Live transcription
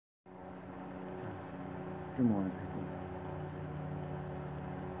Good morning, people.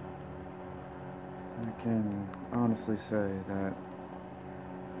 I can honestly say that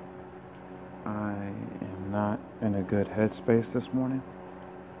I am not in a good headspace this morning.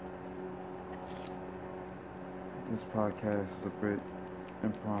 This podcast is a bit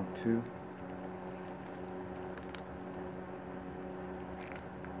impromptu.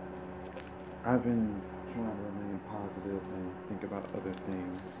 I've been trying to remain positive and think about other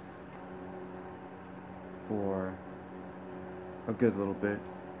things for a good little bit.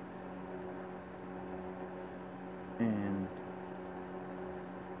 And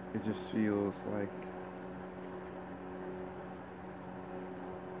it just feels like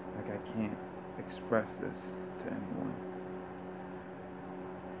I can't express this to anyone.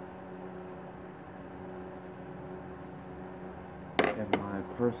 In my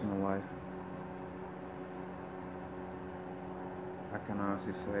personal life, I can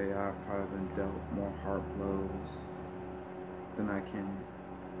honestly say I've probably been dealt more heart blows than I can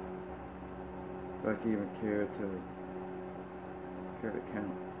even care to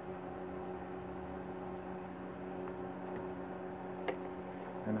count.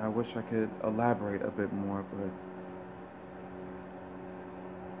 And I wish I could elaborate a bit more, but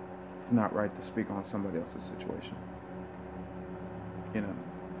it's not right to speak on somebody else's situation. You know,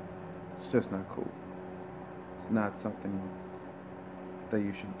 it's just not cool. It's not something that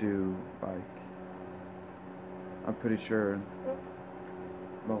you should do. I'm pretty sure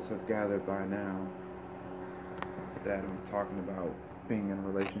most have gathered by now that I'm talking about being in a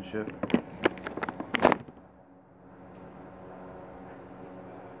relationship.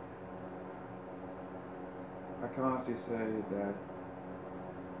 I can honestly say that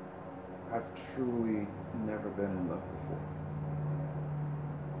I've truly never been in love before.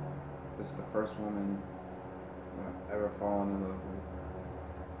 This is the first woman I've ever fallen in love with.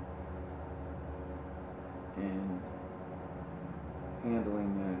 And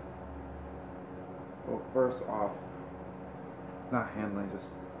handling that, well, first off, not handling, just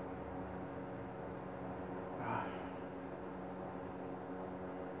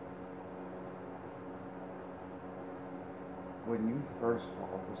when you first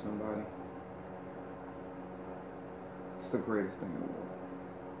fall for somebody, it's the greatest thing in the world.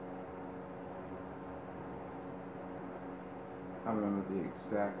 I remember the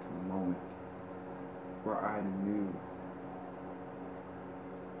exact moment where I knew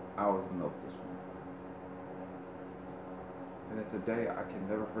I was in love with this woman. And it's a day I can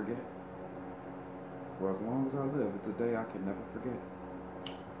never forget. For as long as I live, it's a day I can never forget.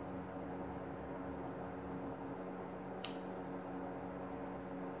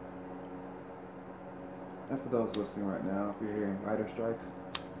 And for those listening right now, if you're hearing writer strikes,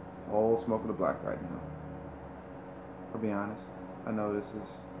 all smoking the black right now. I'll be honest, I know this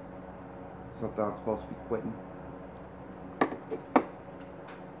is something I'm supposed to be quitting.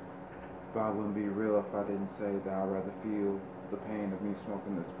 But I wouldn't be real if I didn't say that I'd rather feel the pain of me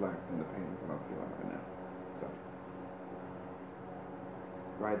smoking this black than the pain of what I'm feeling right now. So,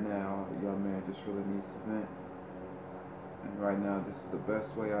 right now, a young man just really needs to vent. And right now, this is the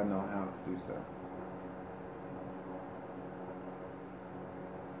best way I know how to do so.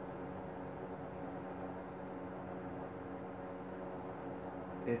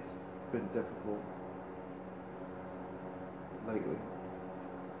 It's been difficult lately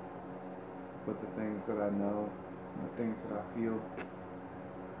with the things that I know and the things that I feel.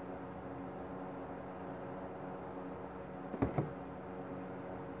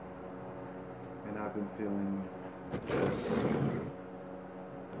 And I've been feeling just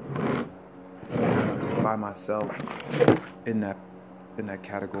by myself in that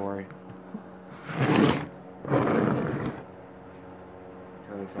category.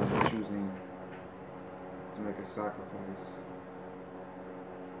 Because I'm choosing to make a sacrifice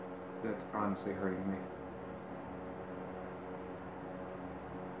that's honestly hurting me.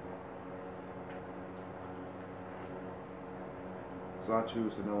 So I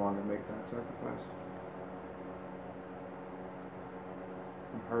choose to no longer make that sacrifice.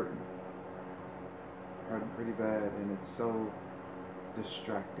 I'm hurting. I'm hurting pretty bad, and it's so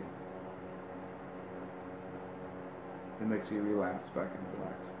distracting. It makes me relapse back and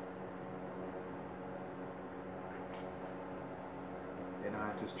relax. And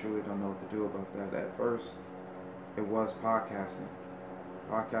I just truly don't know what to do about that. At first, it was podcasting.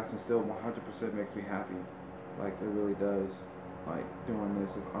 Podcasting still 100% makes me happy. Like, it really does. Like, doing this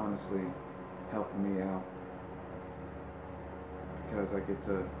is honestly helping me out. Because I get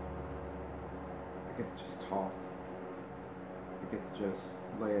to just talk. I get to just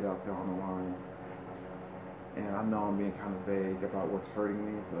lay it out there on the line. And I know I'm being kind of vague about what's hurting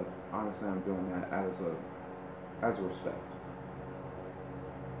me, but honestly I'm doing that as a as a respect.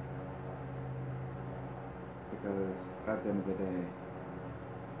 Because at the end of the day,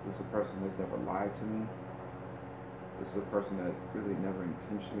 this is a person that's never lied to me. This is a person that really never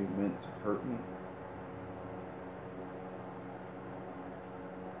intentionally meant to hurt me.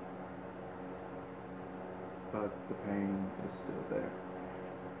 But the pain is still there.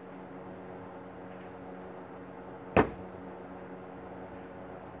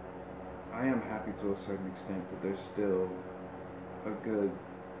 I am happy to a certain extent, but there's still a good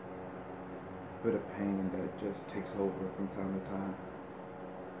bit of pain that just takes over from time to time.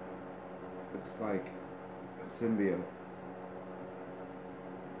 It's like a symbiote.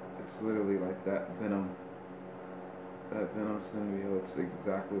 It's literally like that Venom. That Venom symbiote, it's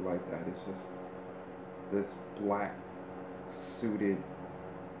exactly like that. It's just this black suited,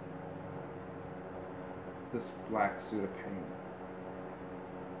 this black suit of pain.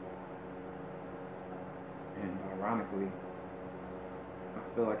 And ironically,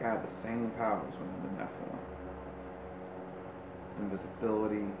 I feel like I have the same powers when I'm in that form.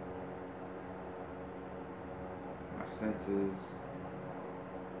 Invisibility, my senses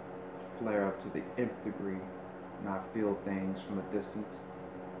flare up to the nth degree, and I feel things from a distance.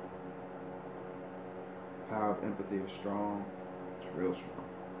 Power of empathy is strong. It's real strong.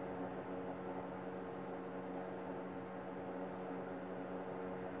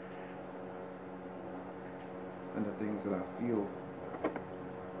 And the things that I feel,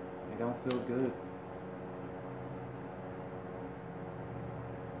 they don't feel good.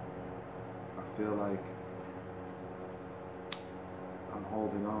 I feel like I'm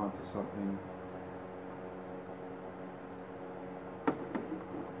holding on to something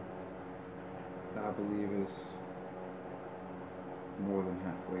that I believe is more than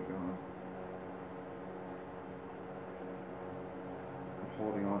halfway gone. I'm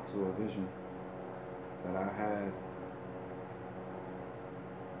holding on to a vision that I had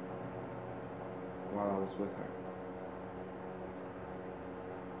while I was with her.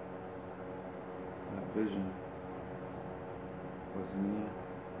 That vision was me,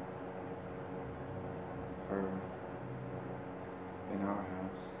 her, in our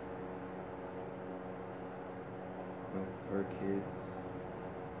house, with her kids,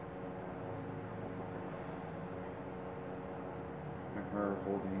 and her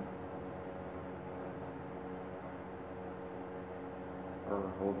holding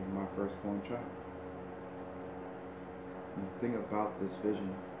my firstborn child. And the thing about this vision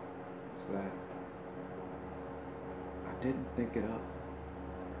is that I didn't think it up.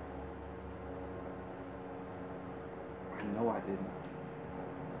 I know I didn't.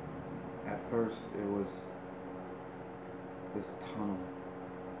 At first, it was this tunnel.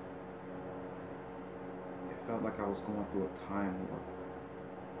 It felt like I was going through a time warp.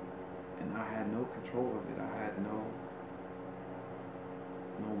 And I had no control of it. I had no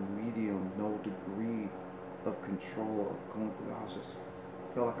medium, no degree of control of going through. I was just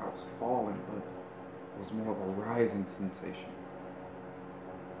felt like I was falling, but it was more of a rising sensation.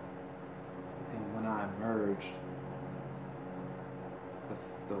 And when I emerged,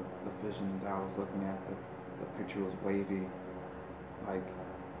 the vision that I was looking at, the picture was wavy, like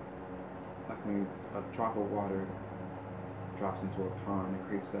when a drop of water drops into a pond, it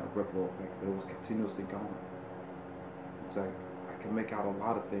creates that ripple effect, but it was continuously going. It's like I can make out a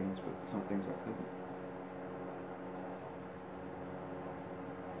lot of things, but some things I couldn't.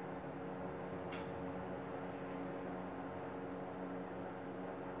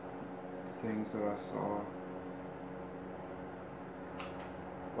 The things that I saw,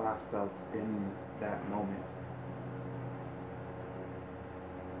 what I felt in that moment,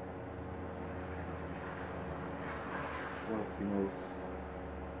 was the most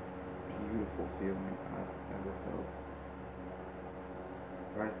beautiful feeling I've ever felt.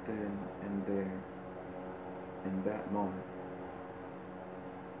 Right then and there, in that moment,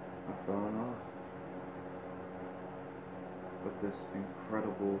 I fell in love with this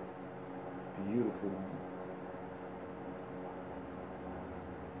incredible, beautiful woman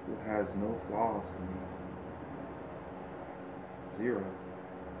who has no flaws to me. Zero.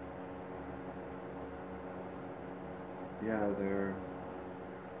 Yeah, there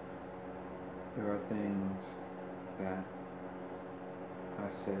are things that I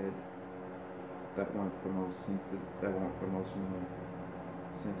said that weren't the most sensitive,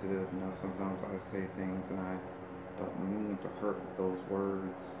 sensitive. You know, sometimes I say things and I don't mean to hurt with those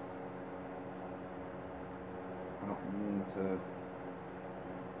words. I don't mean to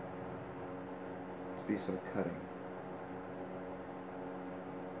be so cutting.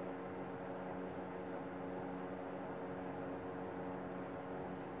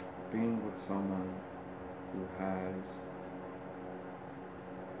 Being with someone who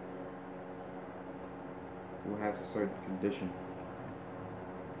has a certain condition.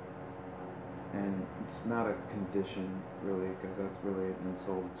 And it's not a condition really, because that's really an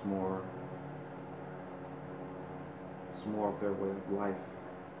insult. It's more of their way of life,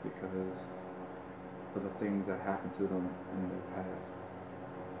 because of the things that happened to them in their past.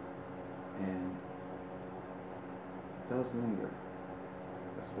 And it does linger,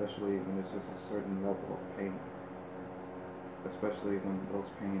 especially when it's just a certain level of pain, especially when those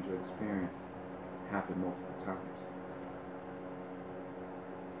pains you experience happen multiple times.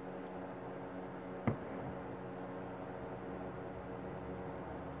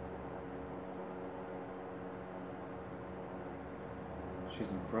 She's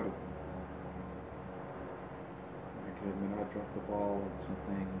incredible. I can admit I dropped the ball on some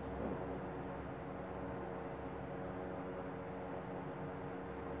things, but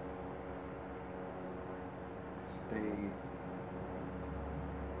stayed.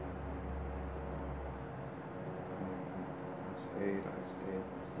 I stood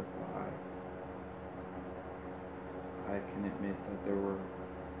by. I can admit that there were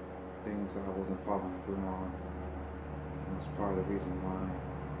things that I wasn't following through on. It was part of the reason why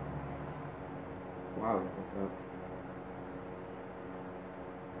we broke up.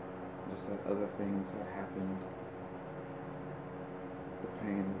 Just that other things that happened, the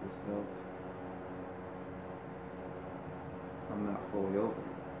pain that was dealt. I'm not fully over it.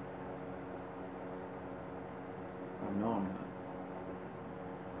 I know I'm not.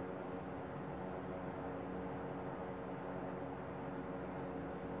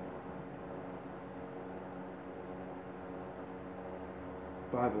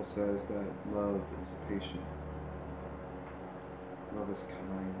 The Bible says that love is patient. Love is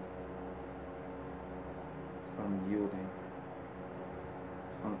kind. It's unyielding.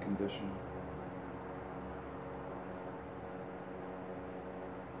 It's unconditional.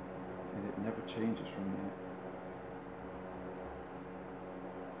 And it never changes from that.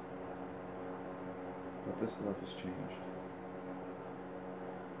 But this love has changed.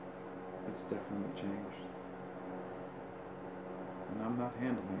 It's definitely changed. And I'm not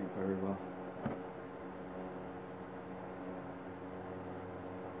handling it very well.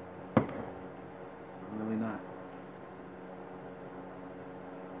 I'm really not.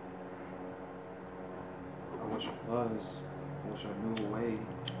 I wish it was. I wish I knew a way.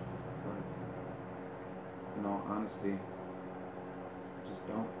 But, in all honesty, I just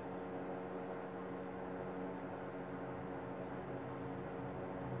don't.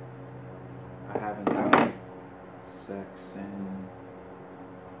 I haven't had sex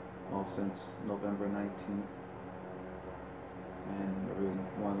since November 19th. And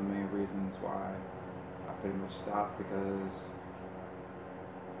one of the main reasons why I pretty much stopped, because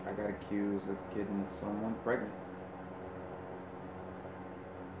I got accused of getting someone pregnant.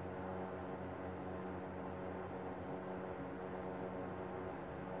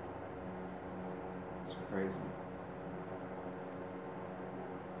 It's crazy.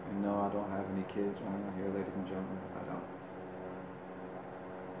 And no, I don't have any kids running out here, ladies and gentlemen. I don't.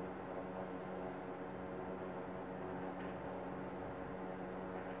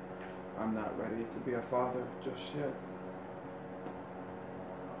 I'm not ready to be a father just yet.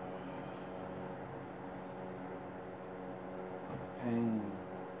 Pain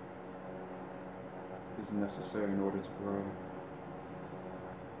is necessary in order to grow.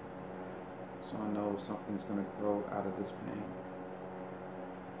 So I know something's going to grow out of this pain.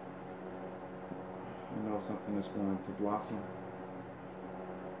 I know something is going to blossom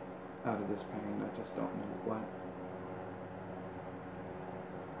out of this pain. I just don't know what.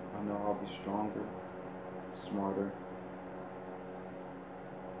 I know I'll be stronger, smarter,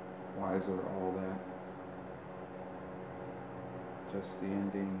 wiser, all that. Just the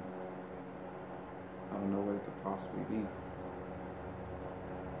ending, I don't know what it could possibly be.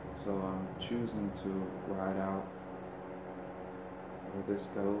 So I'm choosing to ride out where this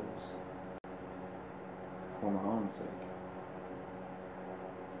goes for my own sake.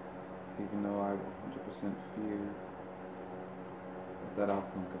 Even though I 100% fear what that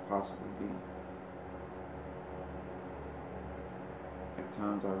outcome could possibly be. At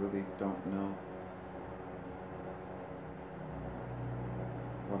times I really don't know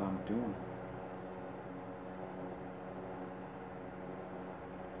what I'm doing.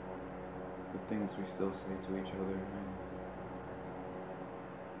 The things we still say to each other and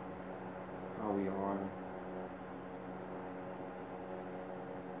how we are.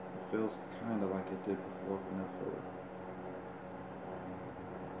 It feels kind of like it did before, but not fully.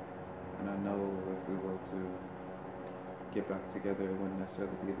 And I know if we were to get back together, it wouldn't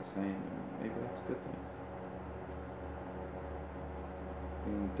necessarily be the same, and maybe that's a good thing.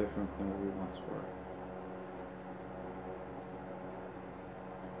 being different than what we once were.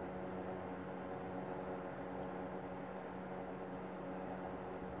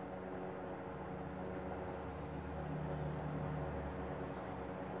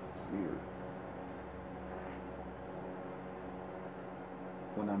 It's weird.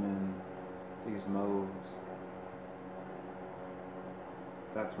 When I'm in these modes,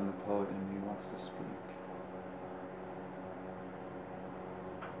 that's when the poet in me wants to speak.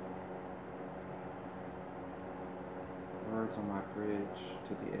 Words on my bridge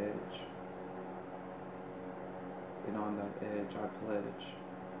to the edge, and on that edge I pledge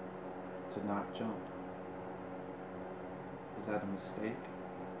to not jump. Is that a mistake?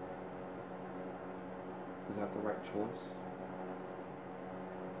 Is that the right choice?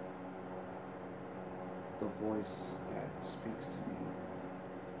 The voice that speaks to me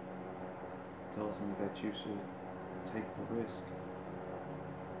tells me that you should take the risk.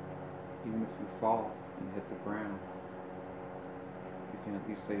 Even if you fall and hit the ground, you can at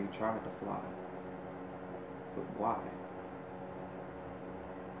least say you tried to fly. But why?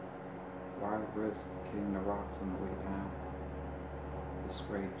 Why risk hitting the rocks on the way down? The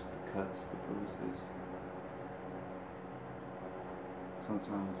scrapes, the cuts, the bruises.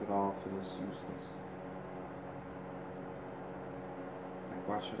 Sometimes it all feels useless. Like,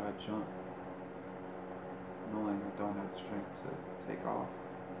 why should I jump, knowing I don't have the strength to take off?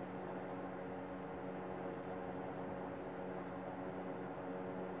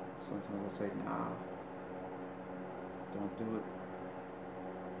 Sometimes I say, nah, don't do it.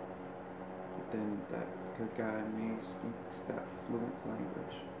 But then that good guy in me speaks that fluent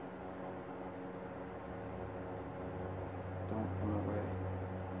language. Don't run away.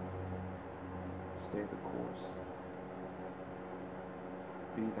 Stay the course.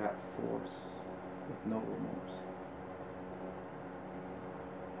 Be that force with no remorse.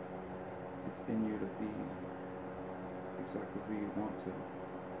 It's in you to be exactly who you want to.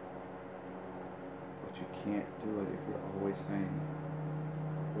 But you can't do it if you're always saying,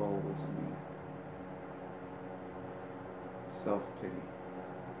 woe is me. Self-pity.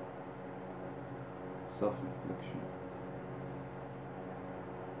 Self-infliction.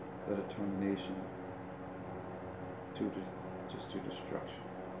 The determination just to destruction.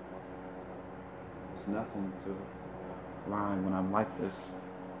 There's nothing to rhyme when I'm like this.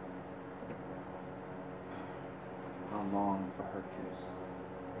 I long for her kiss,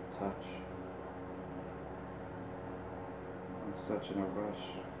 her touch. I'm such in a rush.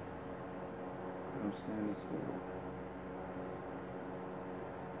 I'm standing still.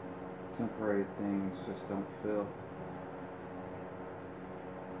 Temporary things just don't fill.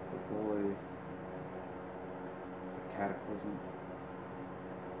 The void, the cataclysm,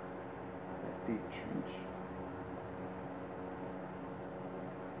 that deep trench.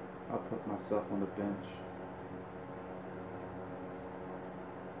 I'll put myself on the bench.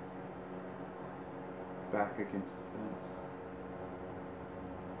 Back against the fence.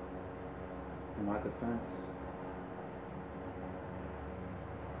 In my defense,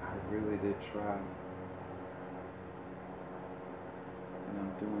 I really did try. And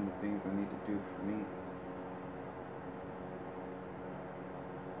I'm doing the things I need to do for me.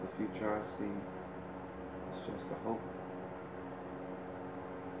 The future I see is just a hope.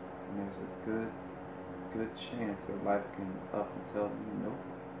 And there's a good chance that life can up and tell me, nope,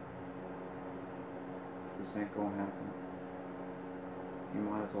 this ain't gonna happen. You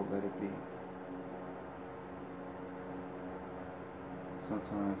might as well let it be.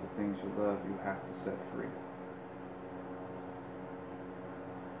 Sometimes the things you love you have to set free.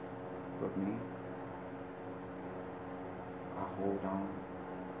 But me, I hold on.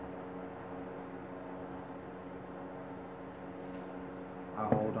 I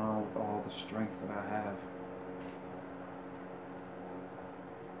hold on with all the strength that I have.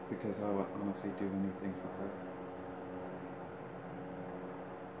 Because I would honestly do anything for her.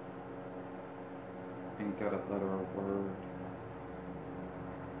 Ain't gotta utter a word.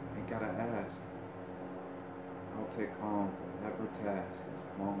 Ain't gotta ask. I'll take on whatever task as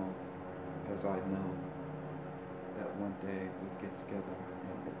long as I know that one day we'll get together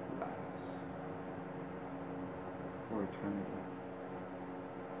and it will last for eternity.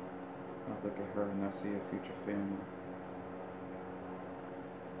 I look at her and I see a future family.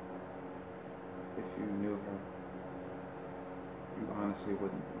 If you knew her, you honestly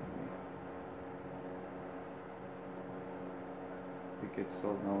wouldn't blame me. It gets so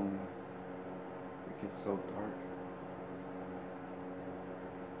lonely. It gets so dark.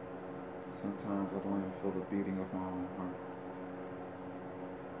 Sometimes I don't even feel the beating of my own heart.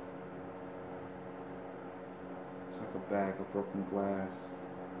 It's like a bag of broken glass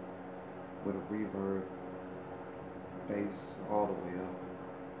with a reverb bass all the way up.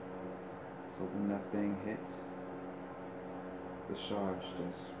 So when that thing hits, the shards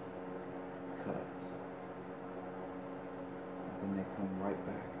just cut. And then they come right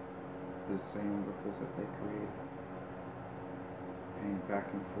back. The same ripples that they created. Paying back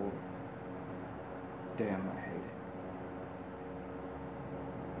and forth. Damn, I hate it.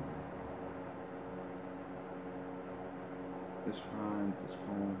 This rhyme, this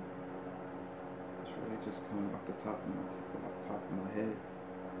poem, it's really just coming off the top of my head.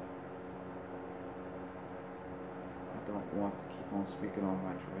 I don't want to keep on speaking on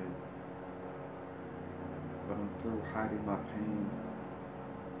my dread, but I'm through hiding my pain.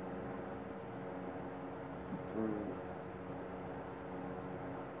 I'm through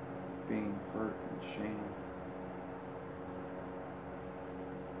being hurt and shamed.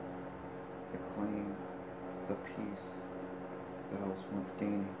 I claim the peace that I was once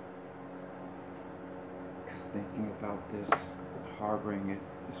gaining. Because thinking about this and harboring it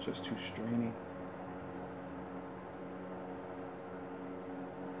is just too straining.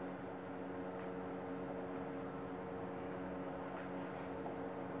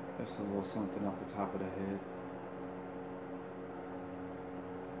 That's a little something off the top of the head.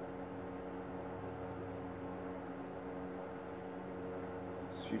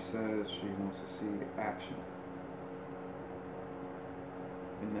 She says she wants to see action.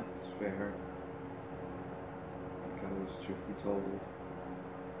 And that's fair. Because, truth be told,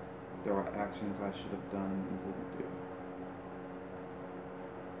 there are actions I should have done and didn't do.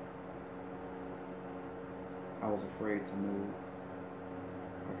 I was afraid to move.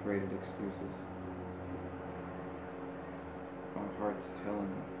 I created excuses. My heart's telling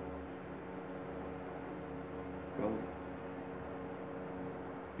me, go.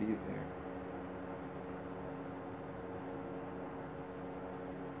 Be there.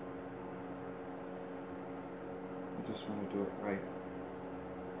 I just want to do it right.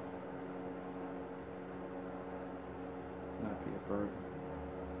 Not be a burden.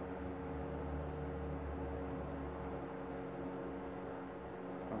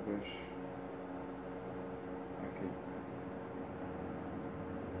 I wish I could.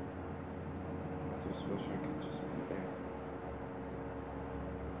 I just wish I could just be there.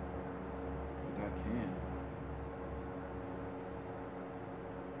 But I can.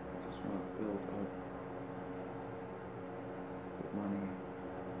 I just want to build up the money,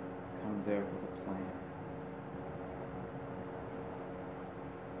 come there with a plan.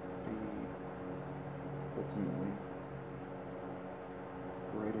 Be ultimately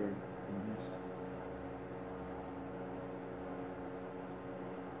greater than this.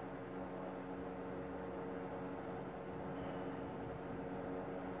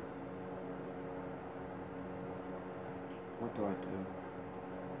 What do I do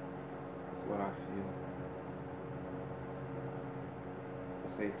with what I feel? I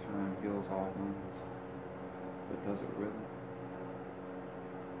say time heals all wounds, but does it really?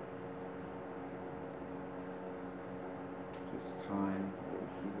 Does time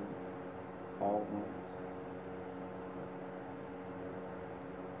really heal all wounds?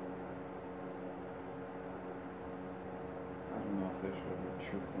 I don't know if there's really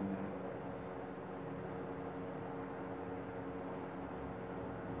truth in that.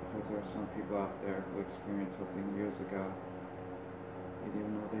 Because there are some people out there who experienced something years ago, and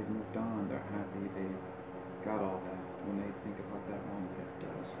even though they've moved on, they're happy they got all that. When they think about that moment, it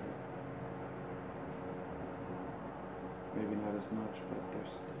does hurt. Maybe not as much, but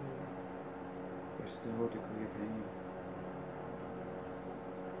there's still a degree of pain.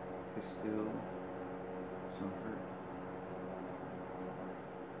 There's still some hurt.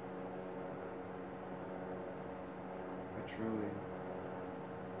 I truly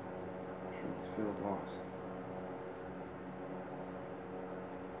feel lost.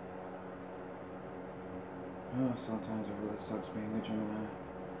 Oh, sometimes it really sucks being a Gemini.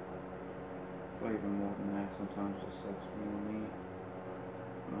 But even more than that, sometimes it sucks being me,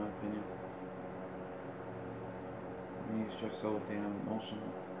 in my opinion. Me is just so damn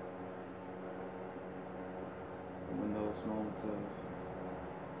emotional. When those moments of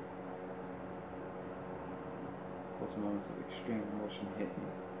extreme emotion hit me,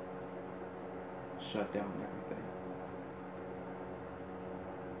 shut down everything.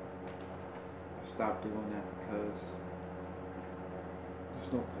 I stopped doing that because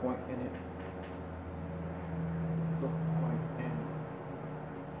there's no point in it. No point in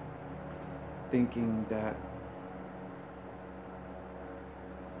thinking that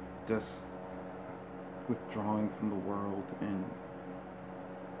just withdrawing from the world and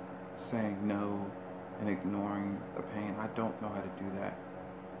saying no and ignoring the pain. I don't know how to do that.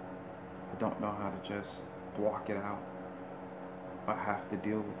 I don't know how to just block it out. I have to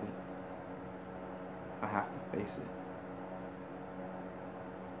deal with it. I have to face it.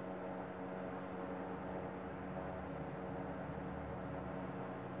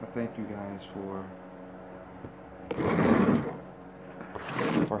 I thank you guys for listening,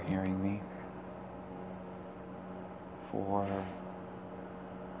 for hearing me, for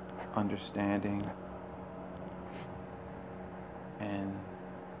understanding and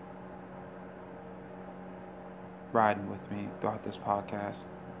riding with me throughout this podcast.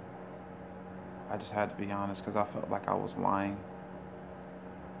 I just had to be honest because I felt like I was lying.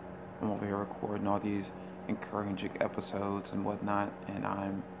 I'm over here recording all these encouraging episodes and whatnot, and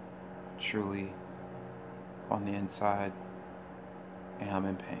I'm truly on the inside and I'm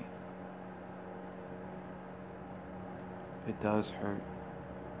in pain. It does hurt,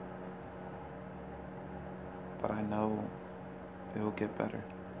 but I know it will get better.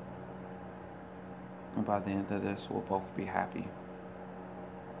 And by the end of this, we'll both be happy.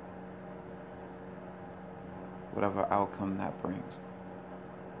 Whatever outcome that brings.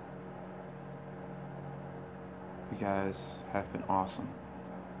 You guys have been awesome.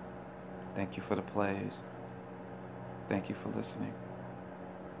 Thank you for the plays. Thank you for listening.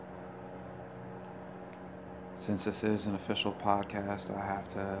 Since this is an official podcast, I have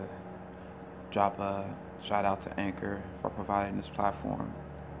to drop a shout out to Anchor for providing this platform.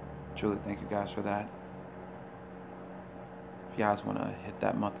 Truly thank you guys for that. If you guys want to hit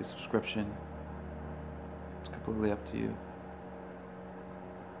that monthly subscription, it's completely up to you.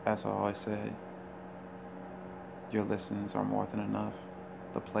 As I always say, your listens are more than enough.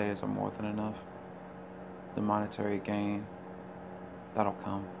 The plays are more than enough. The monetary gain, that'll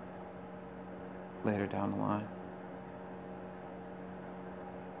come later down the line.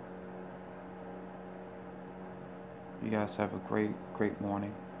 You guys have a great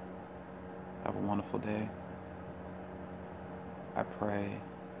morning. Have a wonderful day. I pray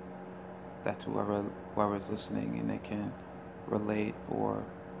that to whoever is listening and they can relate, or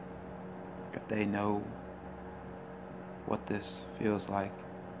if they know what this feels like,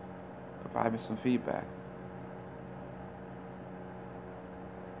 provide me some feedback.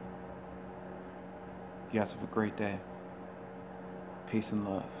 You guys have a great day. Peace and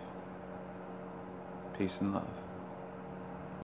love. Peace and love.